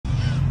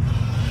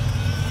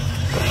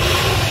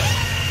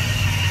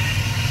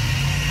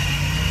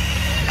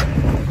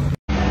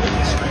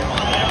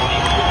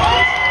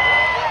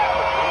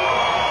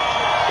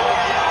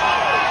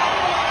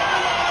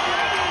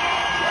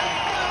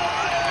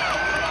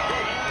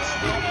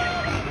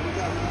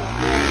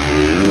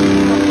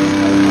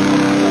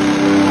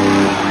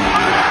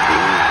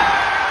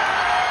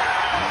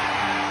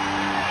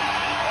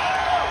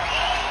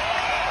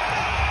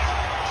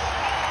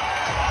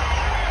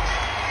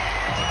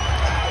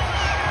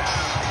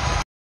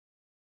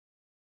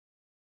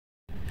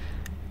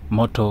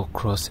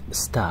Motocross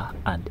star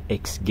and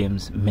X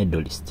Games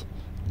medalist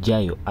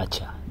Jayo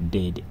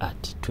dead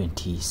at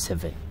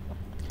 27.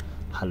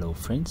 Hello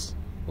friends,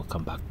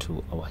 welcome back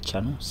to our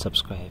channel.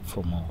 Subscribe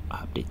for more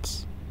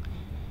updates.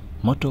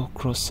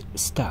 Motocross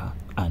star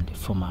and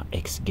former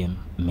X Game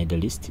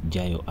medalist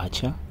Jayo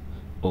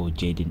or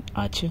Jaden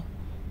Archer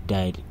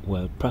died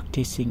while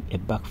practicing a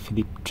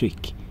backflip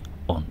trick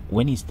on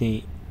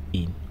Wednesday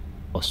in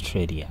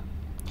Australia.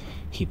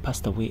 He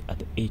passed away at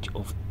the age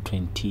of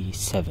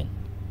 27.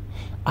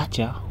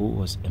 Archer, who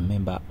was a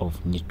member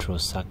of Nitro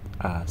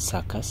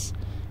Circus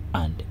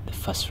and the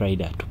first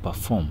rider to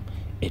perform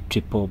a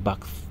triple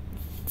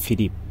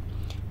backflip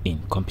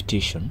in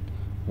competition,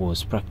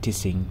 was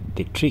practicing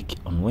the trick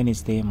on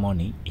Wednesday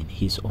morning in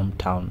his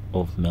hometown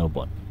of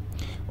Melbourne,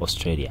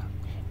 Australia.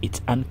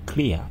 It's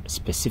unclear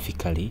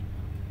specifically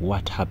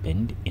what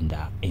happened in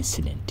the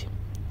incident.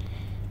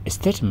 A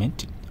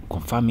statement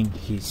confirming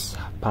his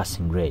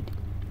passing read,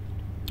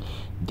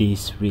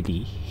 "This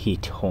really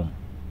hit home."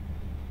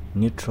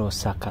 Nitro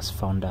Circus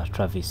founder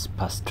Travis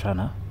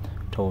Pastrana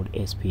told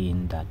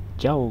SPN that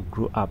Jayo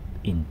grew up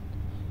in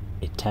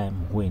a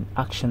time when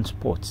action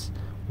sports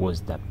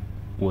was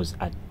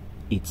at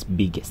its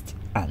biggest,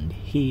 and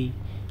he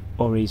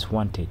always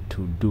wanted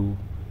to do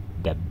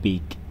the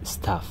big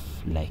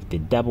stuff like the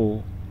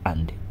double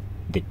and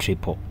the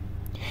triple.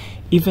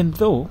 Even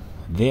though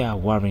there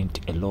weren't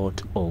a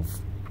lot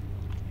of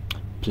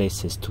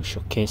places to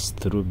showcase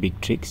through big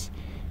tricks,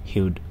 he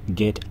would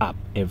get up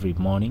every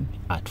morning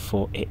at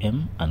 4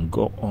 a.m. and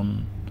go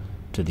on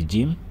to the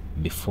gym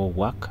before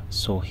work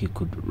so he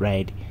could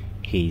ride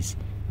his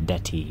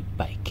dirty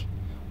bike.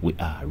 We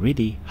are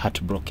really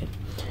heartbroken.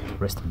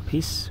 Rest in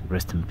peace,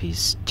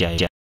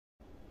 Jayo.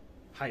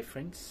 Hi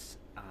friends,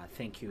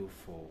 thank you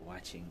for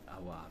watching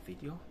our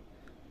video.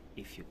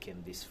 If you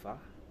came this far,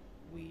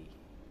 we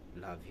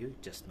love you.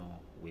 Just know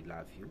we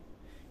love you.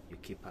 You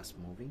keep us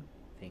moving.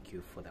 Thank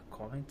you for the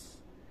comments.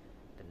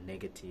 The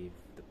negative,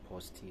 the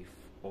positive,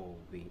 all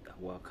we are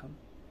welcome.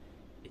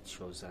 It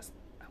shows us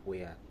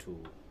where to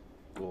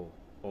go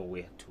or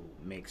where to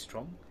make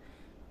strong.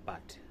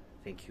 But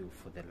thank you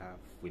for the love.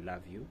 We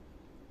love you,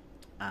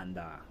 and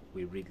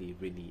we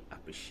really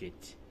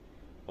appreciate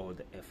all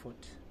the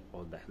effort,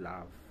 all the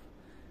love,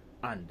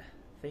 and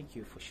thank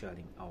you for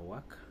sharing our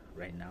work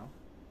right now.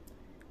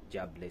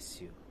 God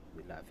bless you.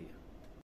 We love you.